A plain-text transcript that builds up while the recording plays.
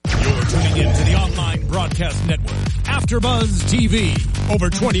tuning in to the online broadcast network, AfterBuzz TV. Over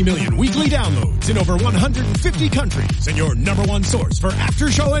 20 million weekly downloads in over 150 countries, and your number one source for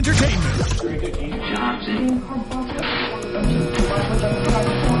after-show entertainment.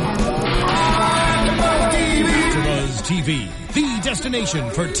 AfterBuzz TV, the destination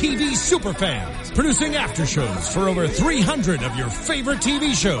for TV superfans, producing after shows for over 300 of your favorite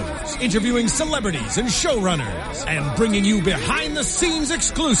TV shows, interviewing celebrities and showrunners, and bringing you behind-the-scenes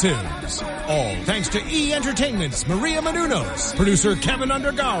exclusives. All thanks to E! Entertainment's Maria Menounos, producer Kevin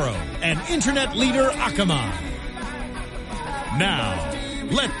Undergaro, and internet leader Akamai. Now,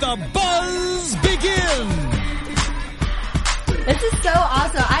 let the buzz begin! This is so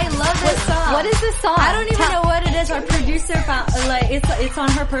awesome. I love this song. What is this song? I don't even know what it is. Our producer found, it's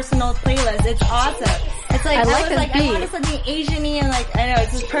on her personal playlist. It's awesome. It's like, I was like, I wanted something Asian-y and like, I know,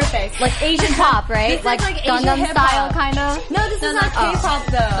 it's just perfect. Like Asian pop, right? Like Gangnam Style kind of? No, this is not K-pop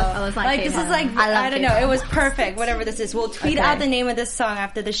though. Oh, it's not like, K-pop. This is like, I don't know, it was perfect, whatever this is. We'll tweet out the name of this song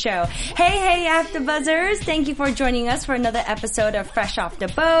after the show. Hey, AfterBuzzers. Thank you for joining us for another episode of Fresh Off the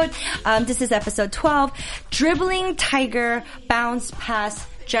Boat. This is episode 12. Dribbling Tiger Bounce Pass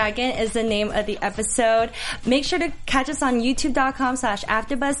Dragon is the name of the episode. Make sure to catch us on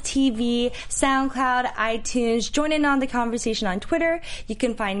youtube.com/AfterBuzzTV, SoundCloud, iTunes. Join in on the conversation on Twitter. You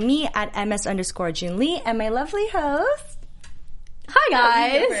can find me at ms_Junlee and my lovely host. Hi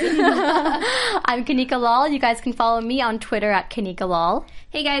guys. I'm Kanika Lal. You guys can follow me on Twitter at Kanika Lal.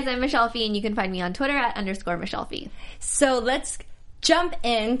 Hey guys, I'm Michelle Fee and you can find me on Twitter at _Michelle Fee. So let's jump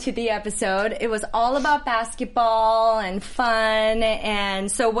into the episode. It was all about basketball and fun.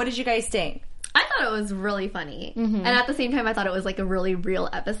 And so what did you guys think? I thought it was really funny. Mm-hmm. And at the same time, I thought it was like a really real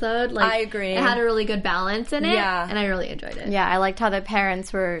episode. Like, I agree. It had a really good balance in it. Yeah. And I really enjoyed it. Yeah, I liked how the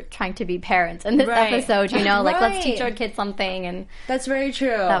parents were trying to be parents in this episode, you know, like let's teach our kids something. And that's very true.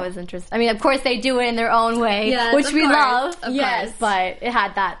 That was interesting. I mean, of course they do it in their own way, which we love. Of course. But it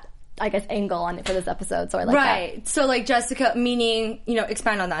had that, I guess, angle on it for this episode, so I like that. Right. So, like, Jessica, meaning, you know,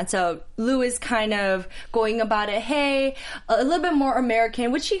 expand on that. So, Lou is kind of going about it, hey, a little bit more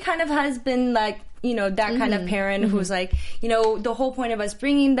American, which he kind of has been, like, you know, that kind of parent who's like, you know, the whole point of us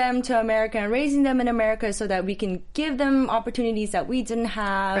bringing them to America and raising them in America is so that we can give them opportunities that we didn't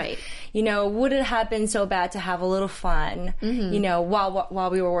have. Right. You know, would it have been so bad to have a little fun, you know, while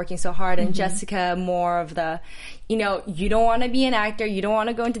we were working so hard? And Jessica, more of the, you know, you don't want to be an actor, you don't want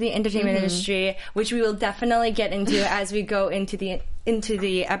to go into the entertainment industry, which we will definitely get into as we go into the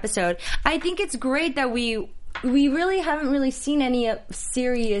episode. I think it's great that we really haven't really seen any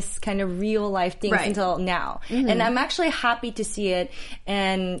serious kind of real life things until now. And I'm actually happy to see it.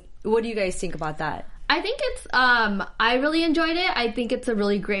 And what do you guys think about that? I think it's, I really enjoyed it. I think it's a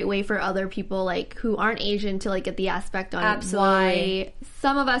really great way for other people, like, who aren't Asian to, like, get the aspect on why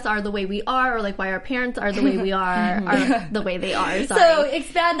some of us are the way we are, or, like, why our parents are the way we are the way they are. Sorry. So,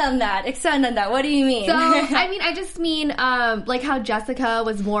 expand on that. What do you mean? So, I mean, I just mean, like, how Jessica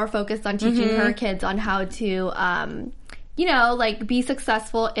was more focused on teaching her kids on how to, you know, like, be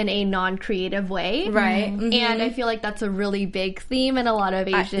successful in a non-creative way. Right. And I feel like that's a really big theme in a lot of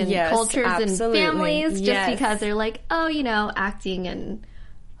Asian cultures and families, just because they're like, oh, you know, acting and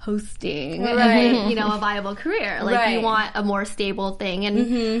hosting, you know, a viable career. Like, you want a more stable thing.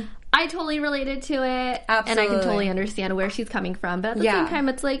 And I totally related to it. And I can totally understand where she's coming from. But at the same time,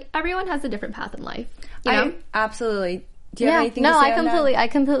 it's like, everyone has a different path in life. You know? Absolutely. Do you have anything to say on that? I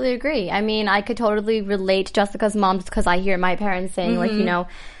completely agree. I mean, I could totally relate to Jessica's mom just because I hear my parents saying, like, you know,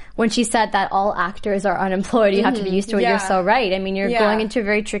 when she said that all actors are unemployed, you have to be used to it. You're so right. I mean, you're going into a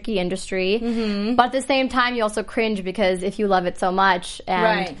very tricky industry. But at the same time, you also cringe because if you love it so much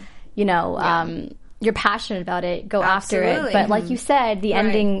and, you know, you're passionate about it, go after it. But like you said, the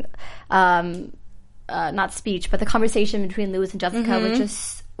ending, not speech, but the conversation between Lewis and Jessica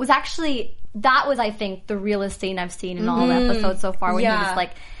was actually... That was, I think, the realest scene I've seen in all the episodes so far. When he was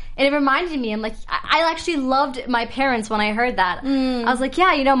like, and it reminded me, I'm like, I actually loved my parents when I heard that. I was like,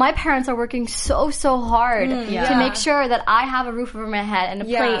 yeah, you know, my parents are working so hard to make sure that I have a roof over my head and a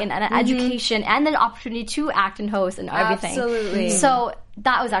plate and an education and an opportunity to act and host and everything. Absolutely. So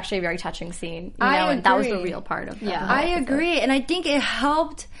that was actually a very touching scene, you know, and that was the real part of it. I agree, and I think it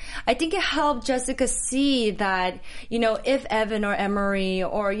helped Jessica see that, you know, if Evan or Emery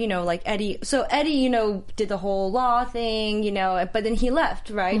or, you know, like Eddie, so Eddie, you know, did the whole law thing, you know, but then he left,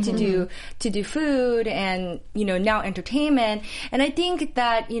 right, to do food and, you know, now entertainment. And I think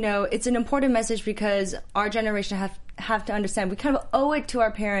that, you know, it's an important message because our generation have to understand we kind of owe it to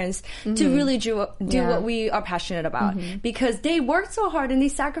our parents to really do what we are passionate about because they worked so hard and they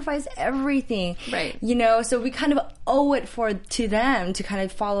sacrificed everything, right? You know, so we kind of owe it to them to kind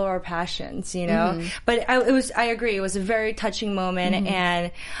of follow follow our passions, you know? But I agree. It was a very touching moment,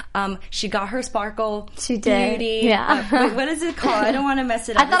 and she got her sparkle beauty. Yeah. What is it called? I don't want to mess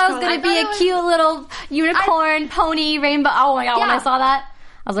it up. I thought it was going to be a cute little unicorn, pony, rainbow. Oh my God, when I saw that,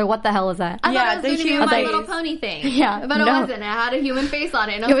 I was like, what the hell is that? I thought it was going to be a My Little Pony thing. Yeah. But it wasn't. It had a human face on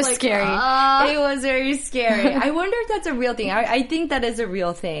it. And I was like, scary. It was very scary. I wonder if that's a real thing. I think that is a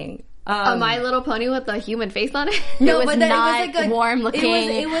real thing. A My Little Pony with a human face on it? No, it was not it was like warm looking.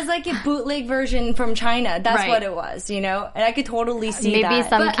 It was like a bootleg version from China. That's what it was, you know? And I could totally see that. Maybe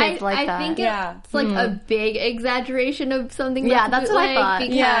some kids like that. I think it's like a big exaggeration of something that's what I thought.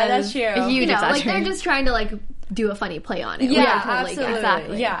 Yeah, that's true. A huge exaggeration. Like they're just trying to like do a funny play on it. Yeah, totally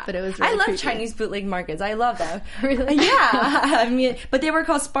exactly. Yeah, but it was. Really I love creepy. Chinese bootleg markets. I love them. Really? Yeah. I mean, but they were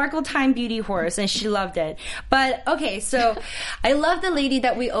called Sparkle Time Beauty Horse, and she loved it. But okay, so I love the lady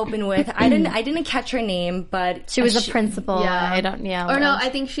that we opened with. I didn't catch her name, but she was a principal. Yeah, I don't. Yeah. Or no, I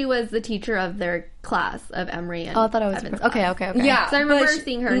think she was the teacher of their class of Emery and I thought it was Evans. Okay. Yeah, so I remember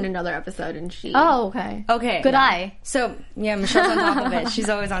seeing her in another episode, and she. Oh, okay. Good eye. So yeah, Michelle's on top of it. She's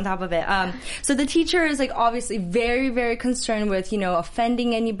always on top of it. So the teacher is like obviously very, very concerned with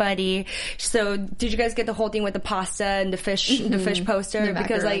offending anybody. So did you guys get the whole thing with the pasta and the fish poster?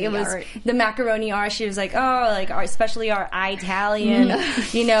 Because like it was the macaroni art. She was like, oh, like especially our Italian.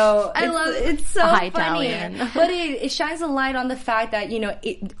 I love it's so funny. Italian. But it shines a light on the fact that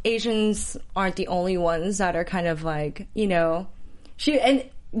Asians aren't the only ones that are kind of like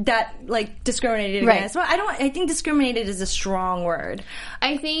that like discriminated against. Well, I think discriminated is a strong word.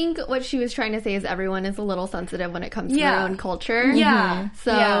 I think what she was trying to say is everyone is a little sensitive when it comes to their own culture. Yeah.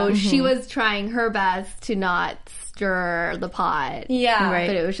 So she was trying her best to not stir the pot. Yeah. Right.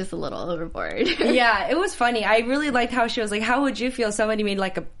 But it was just a little overboard. Yeah, it was funny. I really liked how she was like, how would you feel if somebody made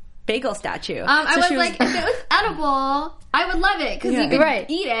like a bagel statue? I was like, if it was edible, I would love it because you could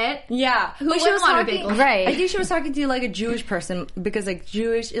eat it. Yeah. Who wouldn't want a bagel? Right. I think she was talking to like a Jewish person because like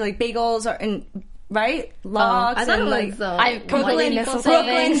Jewish like bagels are in logs. I thought and, it was Brooklyn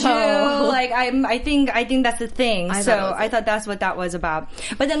Jew. Like I think that's the thing. I thought that's what that was about.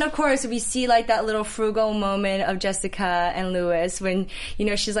 But then of course we see like that little frugal moment of Jessica and Lewis when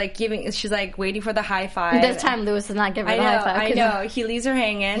she's like waiting for the high five. This time Lewis is not giving her the high five. I know. He leaves her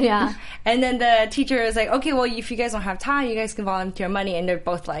hanging. Yeah. And then the teacher is like, okay, well if you guys don't have time, you guys can volunteer money, and they're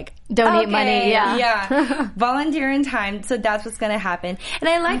both like, donate money. Yeah. Volunteering time. So that's what's gonna happen. And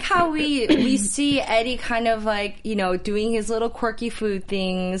I like how we see Eddie kind of like, doing his little quirky food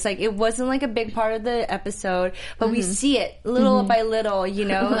things. Like it wasn't like a big part of the episode, but we see it little by little,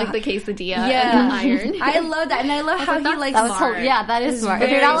 like the quesadilla and the iron. I love that. And I love how he like smart. That is smart. If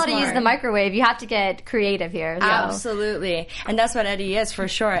you're not allowed to use the microwave, you have to get creative here. So. Absolutely. And that's what Eddie is for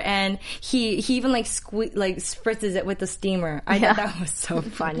sure. And he even like spritzes it with the steamer. I thought that was so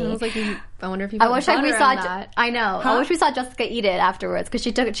funny. I was like, I wonder if you. I wish we saw. I know. Huh? I wish we saw Jessica eat it afterwards because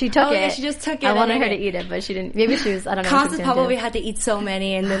she took it. Yeah, she just took it. I wanted her to eat it, but she didn't. Maybe she was. I don't know. Constance probably had to eat so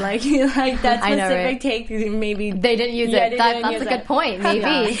many, and then like that specific take. Maybe they didn't use it. That's a good point.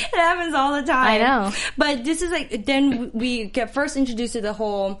 Maybe it happens all the time. I know. But this is like then we get first introduced to the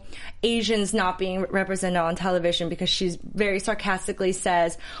whole Asians not being represented on television because she's very sarcastically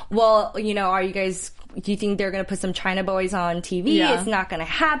says, "Well, are you guys?" Do you think they're going to put some China boys on TV? Yeah. It's not going to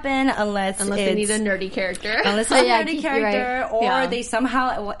happen unless they need a nerdy character. Unless it's a nerdy character, or they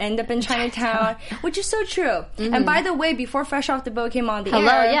somehow will end up in Chinatown, which is so true. Mm-hmm. And by the way, before Fresh Off the Boat came on the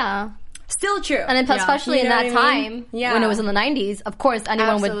air, still true. And then especially in that time, when it was in the 90s, of course,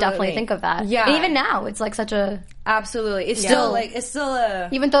 anyone would definitely think of that. Yeah. And even now, it's like such a... Absolutely. It's still a...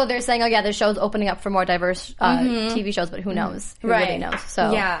 Even though they're saying, the show's opening up for more diverse TV shows, but who knows? Who really knows?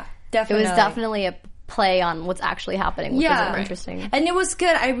 So yeah, definitely. It was definitely a play on what's actually happening, which is interesting. And it was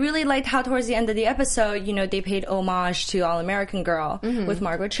good. I really liked how towards the end of the episode, they paid homage to All American Girl with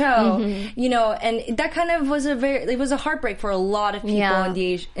Margot Cho, and that kind of was it was a heartbreak for a lot of people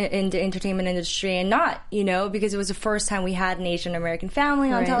in the entertainment industry, and not, because it was the first time we had an Asian American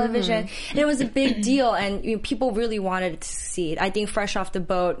family on television, and it was a big deal, and people really wanted to see it. I think Fresh Off the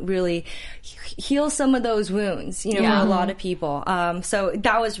Boat really heals some of those wounds, for a lot of people. So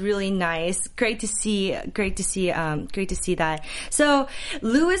that was really nice. Great to see that. So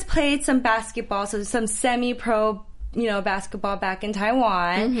Lewis played some basketball, so some semi-pro basketball back in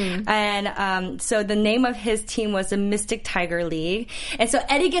Taiwan. And so the name of his team was the Mystic Tiger League. And so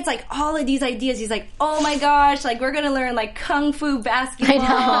Eddie gets like all of these ideas. He's like, oh my gosh, like we're gonna learn like kung fu basketball. I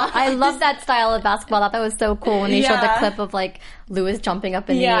know. I love that style of basketball. I thought that was so cool when they showed the clip of like Lewis jumping up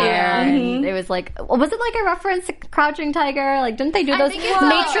in the air, and it was like, was it like a reference to Crouching Tiger? Like, didn't they do those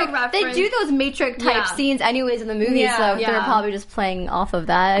Matrix? They do those Matrix type scenes anyways in the movie, so they're probably just playing off of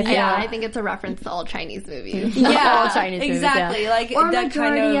that. I think it's a reference to all Chinese movies. All Chinese movies, exactly. Like or that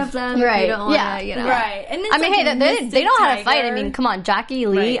majority of them, right? Right. And I mean, hey, they know how to fight. I mean, come on, Jackie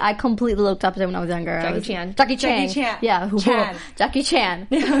Lee. I completely looked up to him when I was younger. Jackie Chan. Yeah, Jackie Chan.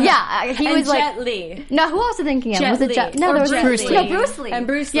 Yeah, he was like Jet Li. No, who else was thinking of? Was it No, there was Bruce Lee. No, Bruce Lee. And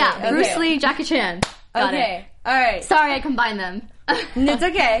Bruce Lee. Yeah, Bruce Lee, Jackie Chan. Got it. All right. Sorry, I combined them. It's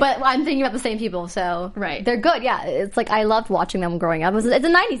okay. But I'm thinking about the same people, so they're good. Yeah, it's like I loved watching them growing up. It's a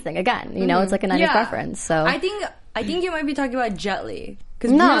 90s thing again. You know, it's like a 90s reference. So I think you might be talking about Jet Li.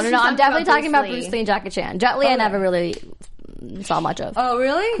 No, I'm definitely talking about Bruce Lee and Jackie Chan. Jet Li, I never really saw much of. Oh,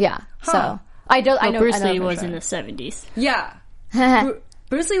 really? Yeah. So I know Bruce Lee was in the 70s. Yeah.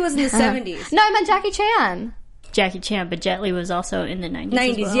 Bruce Lee was in the 70s. No, I meant Jackie Chan. Jackie Chan, but Jet Li was also in the 90s.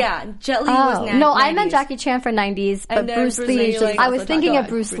 90s, as well. Yeah. Jet Li was 90s. No, I meant Jackie Chan for 90s, but Bruce Lee. I was thinking of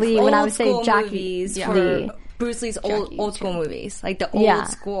Bruce Lee when I was saying Jackie Lee. Bruce Lee's old school movies, like the old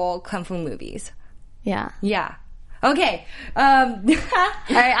school kung fu movies. Yeah. Yeah. Okay. All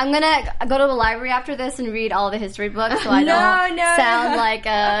right, I'm gonna go to the library after this and read all the history books, so I don't sound like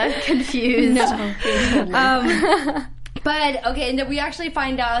confused. But, okay, and then we actually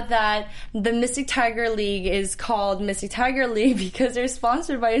find out that the Mystic Tiger League is called Mystic Tiger League because they're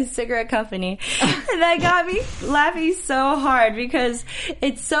sponsored by a cigarette company. And that got me laughing so hard because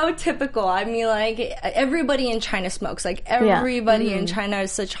it's so typical. I mean, like, everybody in China smokes. Like, everybody in China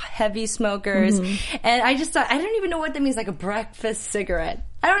is such heavy smokers. And I just thought, I don't even know what that means, like a breakfast cigarette.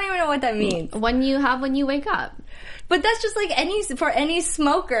 I don't even know what that means. When you wake up. But that's just like any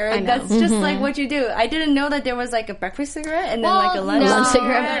smoker. That's just like what you do. I didn't know that there was like a breakfast cigarette and then like a lunch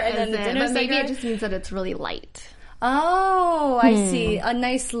cigarette and then the dinner cigarette. Maybe it just means that it's really light. Oh, I see. A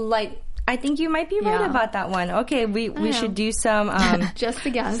nice light. I think you might be right about that one. Okay, we should do some just a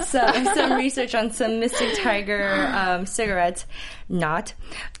guess. Some research on some Mystic Tiger cigarettes. Not.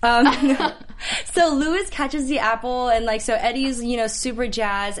 So Lewis catches the apple and like so Eddie's, super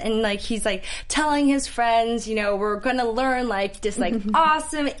jazzed and like he's like telling his friends, we're gonna learn like this like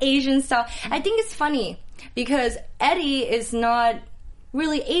awesome Asian style. I think it's funny because Eddie is not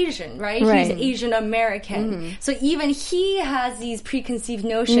really Asian, right? He's Asian American. So even he has these preconceived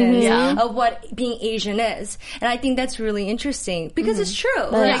notions of what being Asian is. And I think that's really interesting because it's true.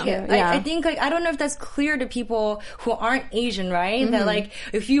 I think I don't know if that's clear to people who aren't Asian, right? That like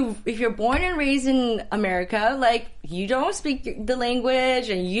if you're born and raised in America, like you don't speak the language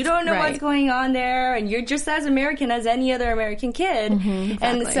and you don't know what's going on there and you're just as American as any other American kid.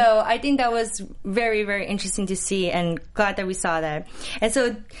 And so I think that was very, very interesting to see and glad that we saw that. And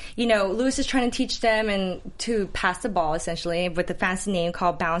so, Lewis is trying to teach them and to pass the ball essentially with the fancy name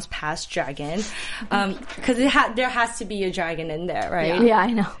called Bounce Pass Dragon. Cause there has to be a dragon in there, right? Yeah,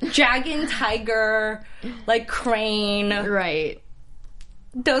 I know. Dragon, tiger, like crane. Right.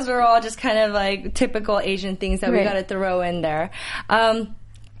 Those were all just kind of like typical Asian things that we got to throw in there.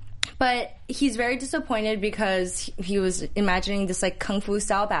 But he's very disappointed because he was imagining this like kung fu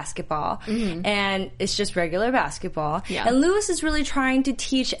style basketball and it's just regular basketball. Yeah. And Lewis is really trying to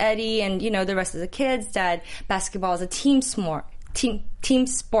teach Eddie and, the rest of the kids that basketball is a team sport.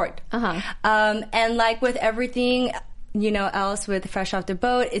 And like with everything, else with Fresh Off the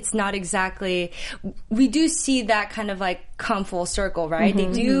Boat, it's not exactly, we do see that kind of like come full circle, right? They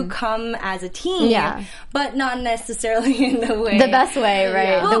do come as a team, but not necessarily in the best way, right?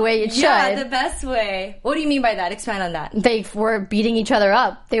 Yeah. Well, the way it should. Yeah, the best way. What do you mean by that? Expand on that. They were beating each other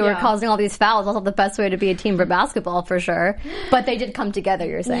up. They were causing all these fouls. That's not the best way to be a team for basketball, for sure. But they did come together,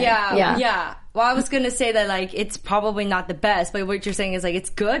 you're saying. Yeah. Well, I was going to say that, like, it's probably not the best, but what you're saying is, like, it's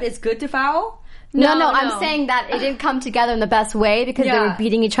good to foul? No, I'm saying that it didn't come together in the best way because they were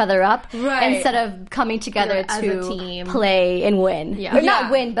beating each other up instead of coming together to play and win. Yeah. Or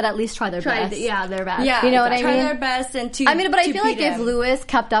not win, but at least try their best. Their best. Yeah, you know what I mean? Try their best and to I mean, but I feel like if Lewis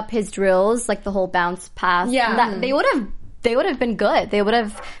kept up his drills, like the whole bounce pass, they would have been good. They would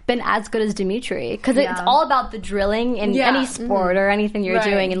have been as good as Dimitri. Because it's all about the drilling in any sport or anything you're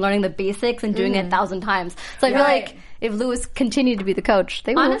doing and learning the basics and doing it 1,000 times. So I feel like if Lewis continued to be the coach,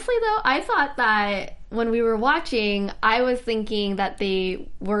 they would. Honestly, though, I thought that when we were watching, I was thinking that they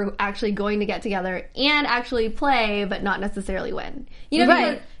were actually going to get together and actually play, but not necessarily win.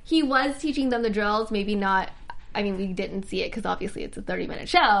 Because he was teaching them the drills, maybe not. I mean, we didn't see it because obviously it's a 30-minute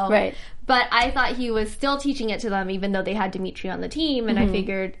show. Right. But I thought he was still teaching it to them, even though they had Dimitri on the team. And I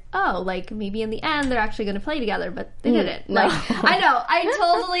figured, maybe in the end they're actually going to play together, but they didn't. No. I know.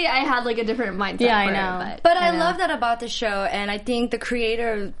 I had like a different mindset. Yeah, I know. But I love that about the show, and I think the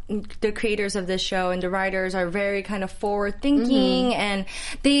creators of this show and the writers are very kind of forward thinking, and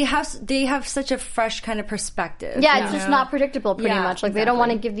they have such a fresh kind of perspective. Yeah, it's just not predictable, pretty much. Like they don't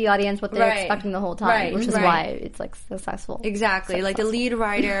want to give the audience what they're expecting the whole time, which is why it's like successful. Exactly. Like the lead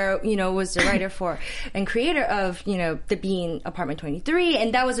writer, was the writer for and creator of, The Bean Apartment 23,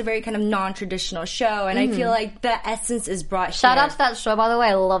 and that was a very kind of non-traditional show, and I feel like the essence is brought Shout out to that show, by the way.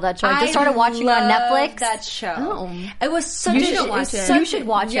 I love that show. I just started watching on Netflix. That show. It was such You should watch it. You should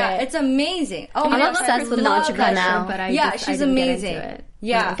watch it. Yeah, it's amazing. Oh, I'm obsessed with Nachika now. But she's amazing. Get into it.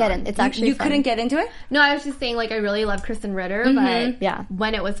 Yeah, it's actually you fun. couldn't get into it. No, I was just saying, like, I really love Kristen Ritter, but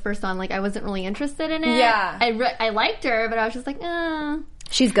when it was first on, like, I wasn't really interested in it. Yeah, I liked her, but I was just like,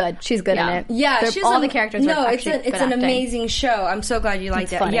 She's good. She's good in it. Yeah, all the characters. No, are it's an amazing show. I'm so glad you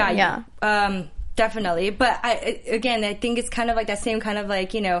liked it. Funny. Yeah. Definitely. But I think it's kind of like that same kind of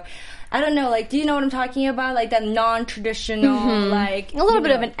like, I don't know, like, do you know what I'm talking about? Like that non-traditional, like... A little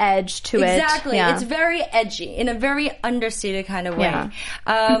bit of an edge to it. Exactly. Yeah. It's very edgy in a very understated kind of way.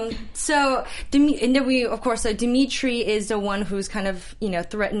 Yeah. So Dimitri is the one who's kind of,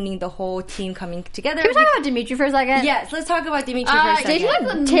 threatening the whole team coming together. Can we talk about Dimitri for a second? Yes, let's talk about Dimitri for a second. Did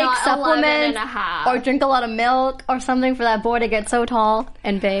he take supplements or drink a lot of milk or something for that boy to get so tall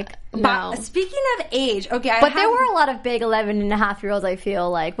and big? No. Speaking of age, okay, there were a lot of big 11-and-a-half-year-olds, I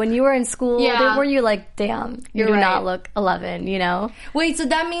feel like. When you were in school, were you like, damn, you do not look 11, Wait, so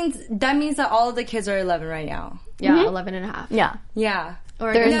that means that all of the kids are 11 right now? Yeah, 11 and a half. Yeah. Yeah.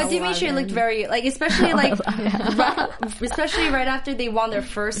 Dimitri looked very, like, especially right after they won their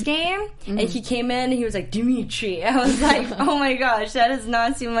first game, and he came in and he was like, Dimitri. I was like, oh my gosh, that does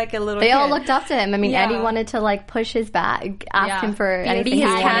not seem like a little kid. They all looked up to him. I mean, Eddie wanted to, like, push his bag, ask him for anything he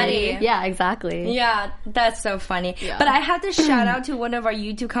wanted. Yeah, exactly. Yeah, that's so funny. Yeah. But I have to shout out to one of our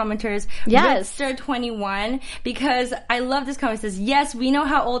YouTube commenters, Ripster21, because I love this comment. It says, yes, we know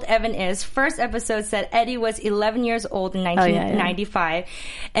how old Evan is. First episode said Eddie was 11 years old in 1995.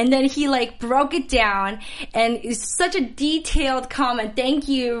 And then he like broke it down, and it's such a detailed comment. Thank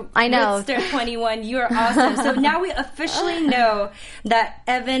you, I know. Ripster21. You are awesome. So now we officially know that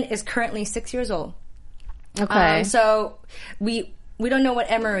Evan is currently 6 years old. Okay. So we don't know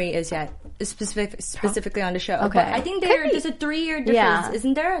what Emery is yet, specifically on the show. Okay. But I think there's a 3-year difference,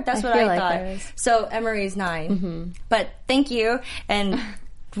 isn't there? That's what I thought. So Emery is 9. Mm-hmm. But thank you, and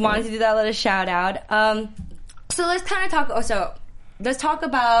wanted to do that little shout out. So let's kind of talk. Let's talk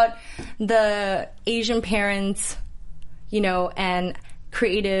about the Asian parents, and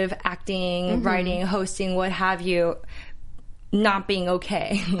creative acting, writing, hosting, what have you, not being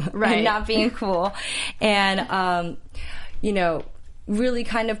okay, right? And not being cool, and really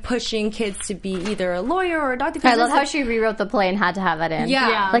kind of pushing kids to be either a lawyer or a doctor. I love how she rewrote the play and had to have that in.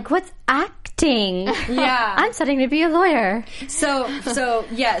 Yeah. Like, what's acting? Yeah. I'm studying to be a lawyer. So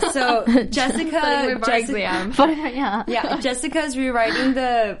Jessica... Jessica's rewriting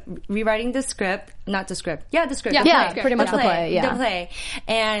the script. Not the script. Yeah, the script. Yeah, pretty much the play. Yeah. The play.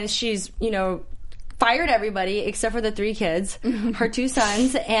 And she's, fired everybody except for the 3 kids, her 2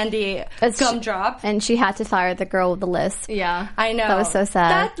 sons, and the Gumdrop. And she had to fire the girl with the lisp. Yeah. I know. That was so sad.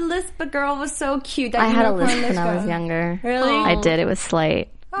 That lisp girl was so cute. I had a lisp when I was younger. Really? I did. It was Slate.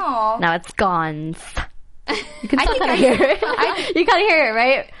 Aww. Now it's gone. You can still kind of hear it. You kind of hear it,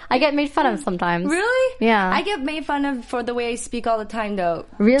 right? I get made fun of sometimes. Really? Yeah. I get made fun of for the way I speak all the time, though.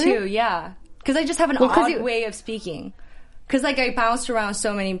 Really? Too, yeah. Because I just have an odd way of speaking. Because, like, I bounced around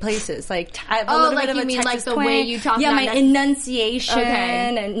so many places. Like, I have a little bit of a Texas the way you talk. Yeah, my enunciation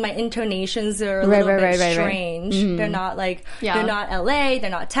and my intonations are a little bit strange. Mm-hmm. They're not, like, they're not LA, they're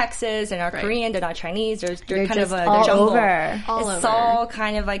not Texas, they're not Korean, they're not Chinese. They're kind of a jumble. It's all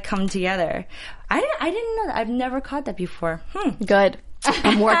kind of, like, come together. I didn't know that. I've never caught that before. Good.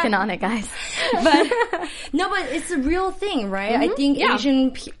 I'm working on it, guys. But it's a real thing, right? I think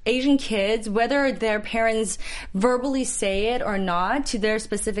Asian kids, whether their parents verbally say it or not to their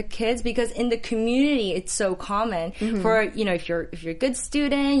specific kids, because in the community it's so common for if you're a good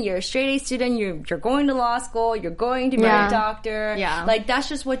student, you're a straight A student, you're going to law school, you're going to be a doctor, like that's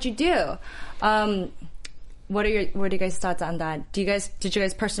just what you do. What are you guys' thoughts on that? Did you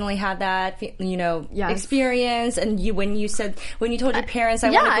guys personally have that, experience? And when you told your parents, I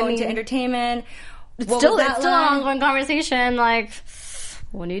want to go into entertainment, it's still an ongoing conversation. Like,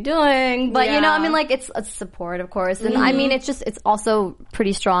 what are you doing? But it's support, of course, and I mean, it's also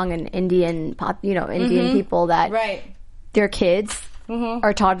pretty strong in Indian Indian people that their kids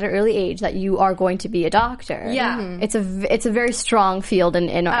are taught at an early age that you are going to be a doctor. Yeah. It's a very strong field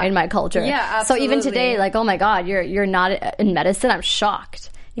in my culture. Yeah, absolutely. So even today, like, oh my God, you're not in medicine. I'm shocked.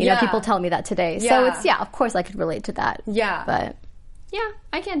 You know, people tell me that today. So it's, of course I could relate to that. Yeah. But yeah,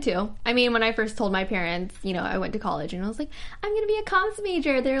 I can too. I mean, when I first told my parents, you know, I went to college and I was like, I'm going to be a comms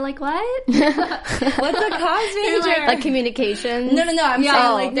major. They're like, what? What's a comms major? Like communications? No. I'm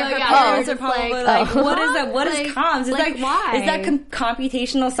saying like their parents are probably like, what is that? What is comms? It's like why? Is that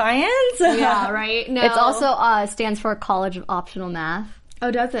computational science? Yeah, right? No. It's also stands for College of Optional Math. Oh,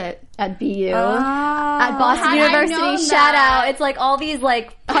 does it? At BU. At Boston University. Shout out. It's like all these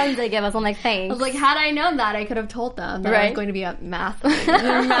like puns they give us. I'm like, thanks. I was like, had I known that, I could have told them that I was going to be a math.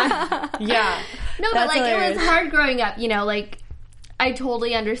 Yeah. No, but like hilarious. It was hard growing up, you know, like I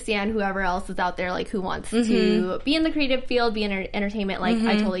totally understand whoever else is out there like who wants to be in the creative field, be in entertainment, like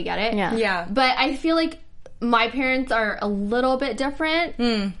I totally get it. Yeah. But I feel like my parents are a little bit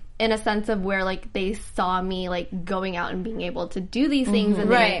different. In a sense of where, like, they saw me, like, going out and being able to do these things.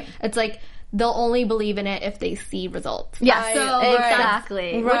 And it's like, they'll only believe in it if they see results. Yeah, so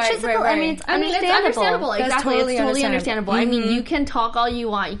exactly. Which is, I mean, it's understandable. It's understandable. Exactly. Totally it's totally understandable. I mean, you can talk all you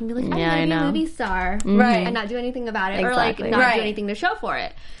want. You can be like, I'm going to be a movie star. Right. And not do anything about it. Exactly. Or, like, not do anything to show for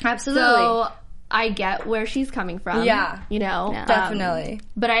it. Absolutely. So, I get where she's coming from. Yeah. You know? Yeah. Definitely.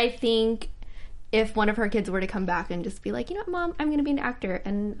 But I think if one of her kids were to come back and just be like, you know what, Mom, I'm going to be an actor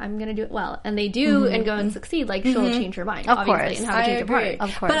and I'm going to do it well, and they do and go and succeed, like she'll change her mind, obviously, and have a change of heart.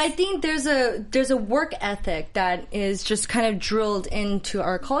 Of course. But I think there's a work ethic that is just kind of drilled into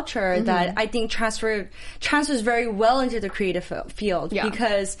our culture that I think transfers very well into the creative field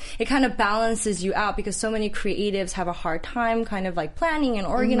because it kind of balances you out, because so many creatives have a hard time kind of like planning and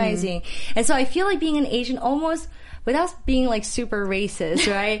organizing. And so I feel like being an Asian almost, without being like super racist,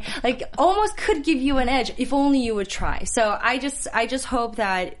 right? Like almost could give you an edge if only you would try. So I just hope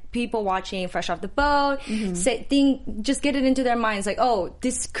that people watching Fresh Off the Boat just get it into their minds like, oh,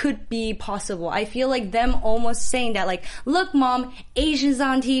 this could be possible. I feel like them almost saying that like, look, Mom, Asians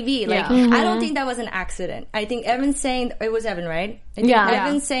on TV. Like I don't think that was an accident. I think Evan saying, it was Evan, right? I think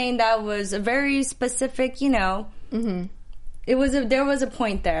Evan saying that was a very specific, you know, there was a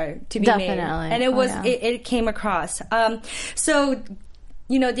point there to be made, and it was it came across. So,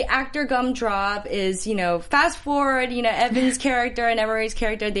 you know, the actor Gumdrop is, you know, fast forward, you know, Evan's character and Emery's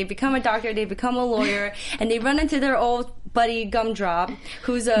character, they become a doctor, they become a lawyer, and they run into their old buddy Gumdrop,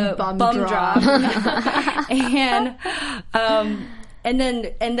 who's a bum drop, and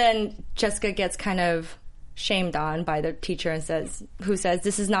then Jessica gets kind of shamed on by the teacher and who says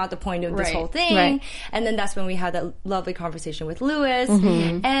this is not the point of this whole thing. And then that's when we had that lovely conversation with Lewis.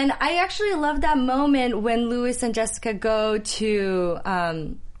 And I actually love that moment when Lewis and Jessica go to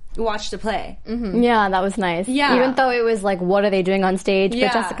watch the play. Yeah, that was nice. Yeah. Even though it was like, what are they doing on stage?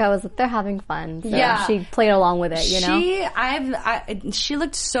 But Jessica was like, they're having fun. So she played along with it, you know? She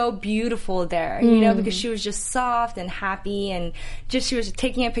looked so beautiful there, you know, because she was just soft and happy, and just she was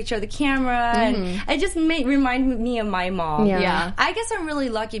taking a picture of the camera, and it just reminded me of my mom. Yeah. I guess I'm really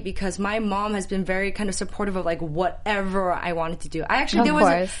lucky because my mom has been very kind of supportive of like whatever I wanted to do. I actually,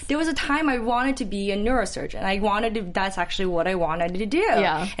 there was a time I wanted to be a neurosurgeon. That's actually what I wanted to do.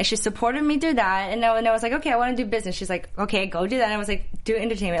 Yeah. And she supported me through that. And I was like, okay, I want to do business. She's like, okay, go do that. And I was like, do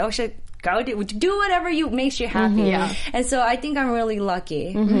entertainment. Oh, shit, go do whatever makes you happy. Yeah. And so I think I'm really lucky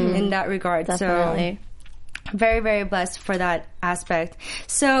in that regard. Definitely. So very, very blessed for that aspect.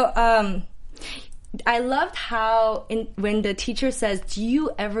 So, I loved how when the teacher says, do you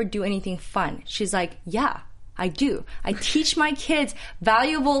ever do anything fun? She's like, yeah, I do. I teach my kids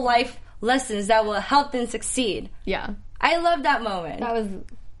valuable life lessons that will help them succeed. Yeah. I love that moment.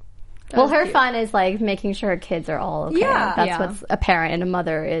 Well, her fun is like making sure her kids are all okay. Yeah, that's what a parent and a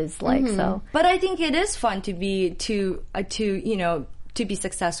mother is like. So, but I think it is fun to be to be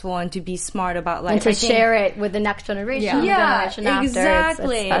successful and to be smart about life and to share it with the next generation. Generation after.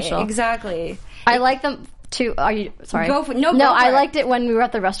 Exactly. It's special. Exactly. I like them too. Are you sorry? Go for I liked it when we were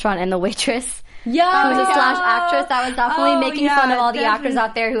at the restaurant and the waitress. Yeah, who's a slash actress. That was definitely making fun of all the actors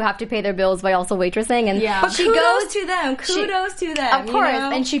out there who have to pay their bills by also waitressing. And but she goes to them. Kudos to them. Of course,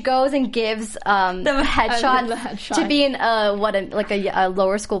 and she goes and gives the headshot to be in a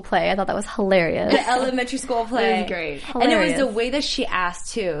lower school play. I thought that was hilarious. The elementary school play. It was great. Hilarious. And it was the way that she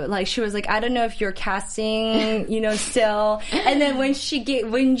asked too. Like she was like, I don't know if you're casting, still. And then when she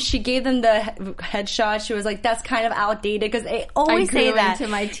gave them the headshot, she was like, that's kind of outdated because they always say that.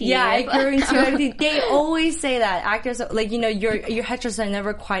 Into my teeth. Yeah, I grew into it. They always say that actors like your headshots are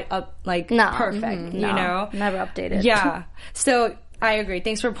never quite up perfect. Never updated. Yeah. So I agree.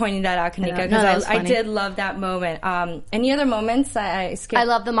 Thanks for pointing that out, Kanika, because I did love that moment. Any other moments I skipped? I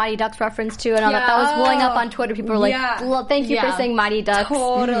love the Mighty Ducks reference too, and that was blowing up on Twitter. People were like, thank you for saying Mighty Ducks.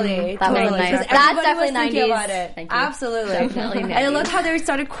 Totally. That was nice. That's definitely 90s. About it. Thank you. Absolutely. Definitely 90s. And I love how they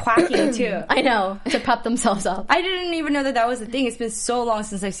started quacking too. I know, to pep themselves up. I didn't even know that was the thing. It's been so long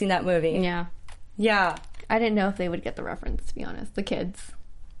since I've seen that movie. Yeah. Yeah. I didn't know if they would get the reference, to be honest. The kids.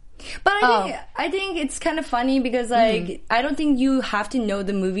 But I think it's kind of funny because, like, I don't think you have to know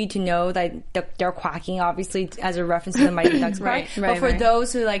the movie to know that they're quacking, obviously, as a reference to the Mighty Ducks quack. But for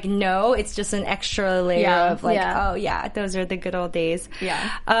those who, like, know, it's just an extra layer of, like, oh, yeah, those are the good old days.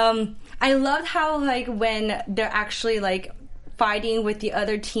 Yeah. I loved how, like, when they're actually, like, fighting with the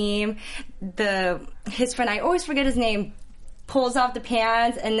other team, his friend, I always forget his name, pulls off the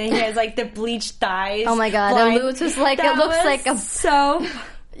pants, and then he has, like, the bleached thighs. Oh, my God. And Lutz was like, it looks like a... So...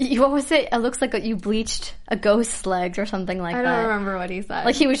 What was it? It looks like you bleached a ghost's legs or something like that. I don't remember what he said.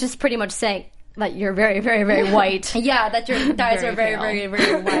 Like, he was just pretty much saying that you're very, very, very white. Yeah, that your thighs are very, very,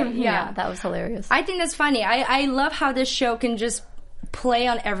 very white. Yeah, that was hilarious. I think that's funny. I love how this show can just play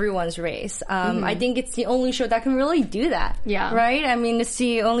on everyone's race. I think it's the only show that can really do that. Yeah. Right? I mean, it's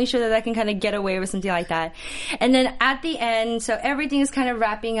the only show that can kind of get away with something like that. And then at the end, so everything is kind of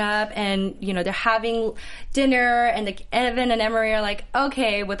wrapping up and, you know, they're having dinner and like Evan and Emery are like,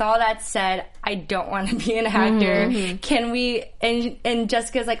 okay, with all that said, I don't want to be an actor. Can we, and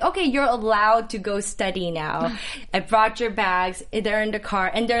Jessica's like, okay, you're allowed to go study now. I brought your bags. They're in the car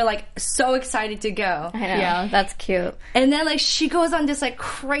and they're like so excited to go. I know. Yeah, that's cute. And then like she goes on this like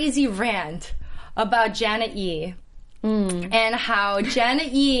crazy rant about Janet Yi. And how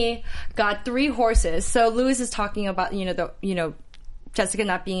Janet Yi got 3 horses. So Lewis is talking about, Jessica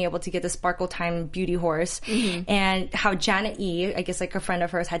not being able to get the Sparkle Time beauty horse, and how Janet Yi, I guess like a friend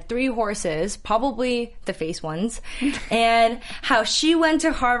of hers, had 3 horses, probably the face ones, and how she went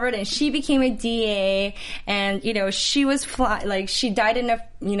to Harvard and she became a DA, and she was she died in a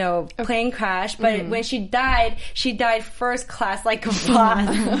plane crash, but when she died first class like a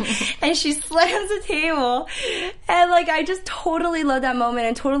boss, and she slams the table, and like I just totally love that moment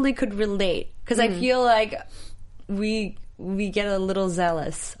and totally could relate because I feel like we get a little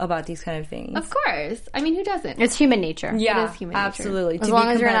zealous about these kind of things. Of course. I mean, who doesn't? It's human nature. Yeah, it is human absolutely. Nature. As long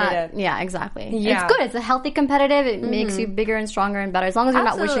as you're not... Yeah, exactly. Yeah. It's good. It's a healthy competitive. It makes you bigger and stronger and better. As long as you're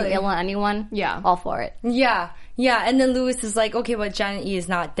not wishing ill on anyone, all for it. Yeah. Yeah, and then Lewis is like, okay, but Janet Yi is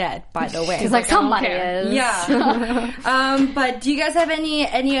not dead, by the way. He's like, somebody is. Yeah. But do you guys have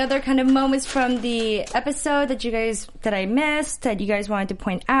any other kind of moments from the episode that I missed, that you guys wanted to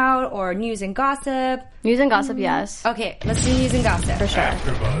point out, or news and gossip? News and gossip, yes. Okay, let's do news and gossip. For sure.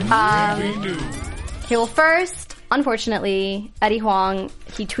 Okay, well, first, unfortunately, Eddie Huang,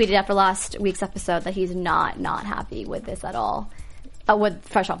 he tweeted after last week's episode that he's not happy with this at all. With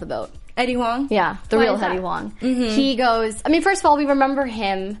Fresh Off the Boat. Eddie Huang? Yeah, the real Eddie Huang. He goes, first of all, we remember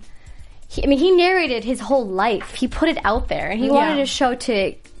him. He narrated his whole life. He put it out there, and he wanted his show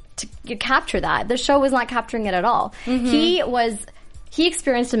to capture that. The show was not capturing it at all. He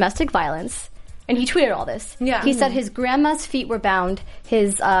experienced domestic violence, and he tweeted all this. Yeah. He said his grandma's feet were bound,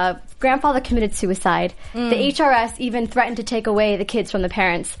 his grandfather committed suicide, the HRS even threatened to take away the kids from the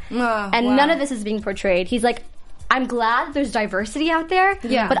parents, and none of this is being portrayed. He's like, I'm glad there's diversity out there,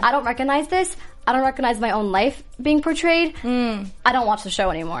 but I don't recognize this. I don't recognize my own life being portrayed. I don't watch the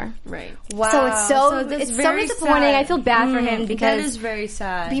show anymore. Right. Wow. So it's so disappointing. Sad. I feel bad for him because... That is very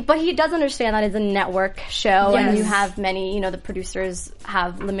sad. But he does understand that it's a network show and you have many, the producers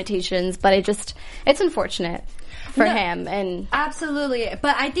have limitations, but it's unfortunate for him. And absolutely.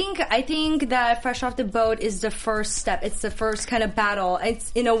 But I think that Fresh Off the Boat is the first step. It's the first kind of battle.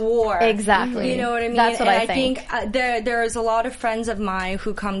 It's in a war. Exactly. You know what I mean? That's what I think. There's a lot of friends of mine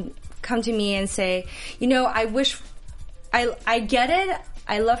who come to me and say, I wish I get it.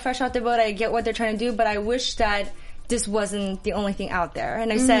 I love Fresh Off the Boat. I get what they're trying to do, but I wish that this wasn't the only thing out there.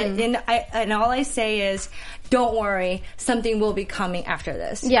 And I said, and all I say is, don't worry, something will be coming after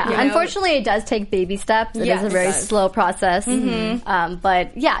this. Yeah, unfortunately, it does take baby steps. It is a very slow process.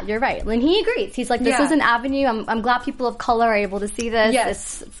 But yeah, you're right. And he agrees. He's like, this is an avenue. I'm glad people of color are able to see this.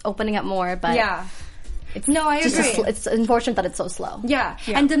 Yes. It's opening up more. But I agree. It's unfortunate that it's so slow. Yeah.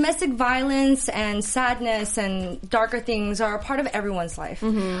 And domestic violence and sadness and darker things are a part of everyone's life.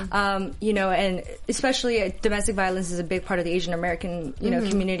 And especially domestic violence is a big part of the Asian American,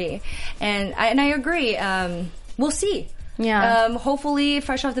 community. And I agree. We'll see. Yeah. Hopefully,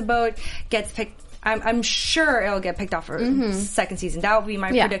 Fresh Off the Boat gets picked. I'm sure it'll get picked off for second season. That would be my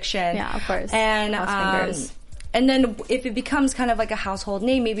prediction. Yeah, of course. And And then if it becomes kind of like a household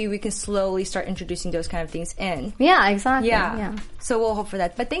name, maybe we can slowly start introducing those kind of things in. Yeah, exactly. Yeah. So we'll hope for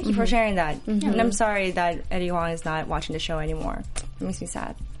that. But thank you for sharing that. And I'm sorry that Eddie Huang is not watching the show anymore. It makes me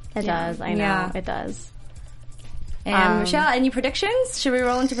sad. It does. I know. It does. And Michelle, any predictions? Should we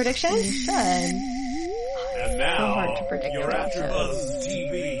roll into predictions? Should. And now, so hard to predict your AfterBuzz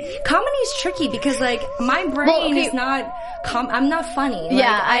TV. Comedy is tricky because, like, my brain is not. I'm not funny. Like,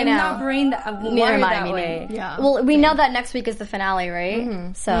 I know. I'm not brain wired that way. Yeah. Well, we know that next week is the finale,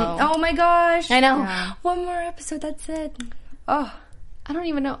 right? So. Oh my gosh! I know. Yeah. One more episode. That's it. Oh, I don't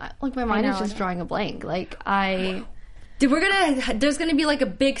even know. Like, my mind is just drawing a blank. Like, Dude, there's gonna be like a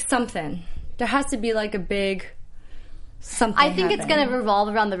big something. There has to be like a big. Something I think it's going to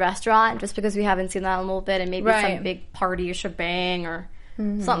revolve around the restaurant just because we haven't seen that in a little bit, and maybe some big party or shebang or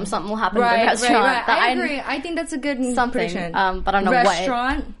something will happen in the restaurant. Right. I agree. I think that's a good prediction. But I don't know what.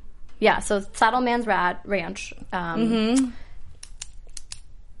 Restaurant? Yeah, so Saddleman's Ranch.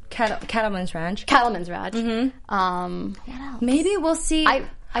 Cattleman's Ranch. Cattleman's Ranch. What else? Maybe we'll see. I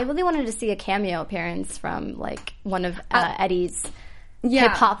really wanted to see a cameo appearance from like one of Eddie's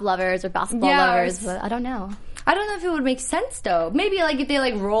hip-hop lovers or basketball lovers, but I don't know. I don't know if it would make sense though. Maybe like if they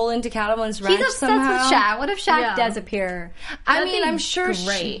like roll into Cattleman's Ranch. He's obsessed somehow. with Shaq. What if Shaq does appear? I mean, I'm sure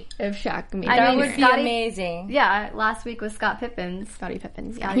great if Shaq made that would be amazing. Yeah, last week was Scottie Pippen.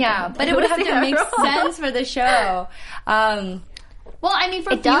 Yeah, but it would have to make sense for the show. Well, I mean,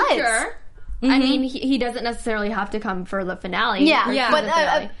 for future. I mean, he doesn't necessarily have to come for the finale.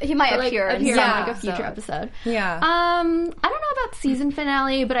 But he might appear on like a future episode. Yeah. I don't know about season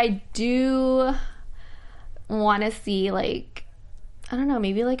finale, but I do want to see like, I don't know,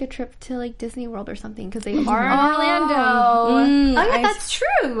 maybe like a trip to like Disney World or something because they are in Orlando. Oh yeah, that's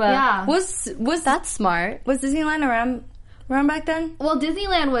true. Yeah. Was that's smart? Was Disneyland around back then? Well,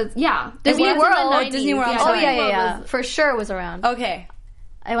 Disneyland was Disney World. Disney World. Oh yeah. For sure was around. Okay.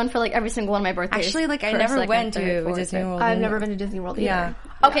 I went for like every single one of my birthdays. Actually, like I never went to Disney World. I've never been to Disney World either. Yeah.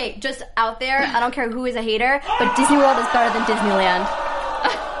 Okay, just out there, I don't care who is a hater, but Disney World is better than Disneyland.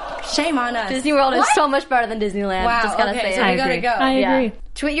 Shame on us. Disney World is so much better than Disneyland. Wow. Just gotta say so we gotta go. I agree.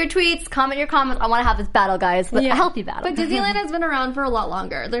 Tweet your tweets, comment your comments. I want to have this battle, guys, but a healthy battle. But Disneyland has been around for a lot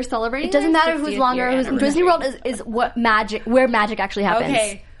longer. They're celebrating. It doesn't matter who's longer. Disney World is what where magic actually happens.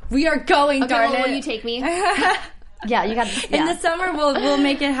 Okay, we are going. Darn it! Will you take me? Yeah, you got to. In the summer, we'll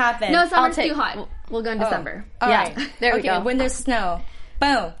make it happen. No, summer's too hot. We'll go in December. All right. There we go. When there's snow.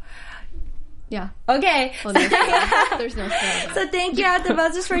 Boom. Yeah. Okay. Well, there's no snow. So thank you,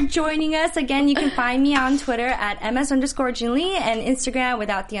 AfterBuzzers, for joining us. Again, you can find me on Twitter at ms_Jinli and Instagram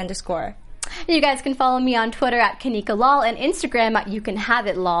without the underscore. You guys can follow me on Twitter at Kanika Lol and Instagram at You Can Have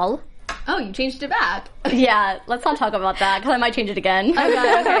It Lol. Oh, you changed it back. Yeah, let's not talk about that because I might change it again.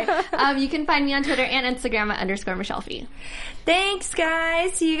 Okay. You can find me on Twitter and Instagram at _MichelleFee. Thanks,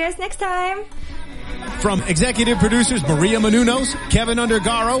 guys. See you guys next time. From executive producers Maria Menounos, Kevin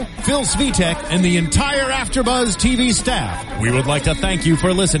Undergaro, Phil Svitek, and the entire AfterBuzz TV staff, we would like to thank you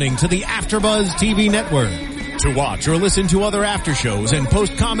for listening to the AfterBuzz TV network. To watch or listen to other after shows and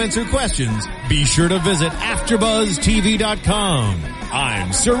post comments or questions, be sure to visit AfterBuzzTV.com.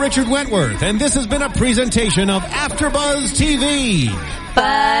 I'm Sir Richard Wentworth, and this has been a presentation of AfterBuzz TV.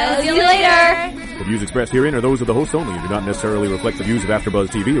 Buzz you later. The views expressed herein are those of the host only and do not necessarily reflect the views of AfterBuzz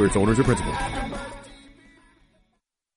TV or its owners or principals.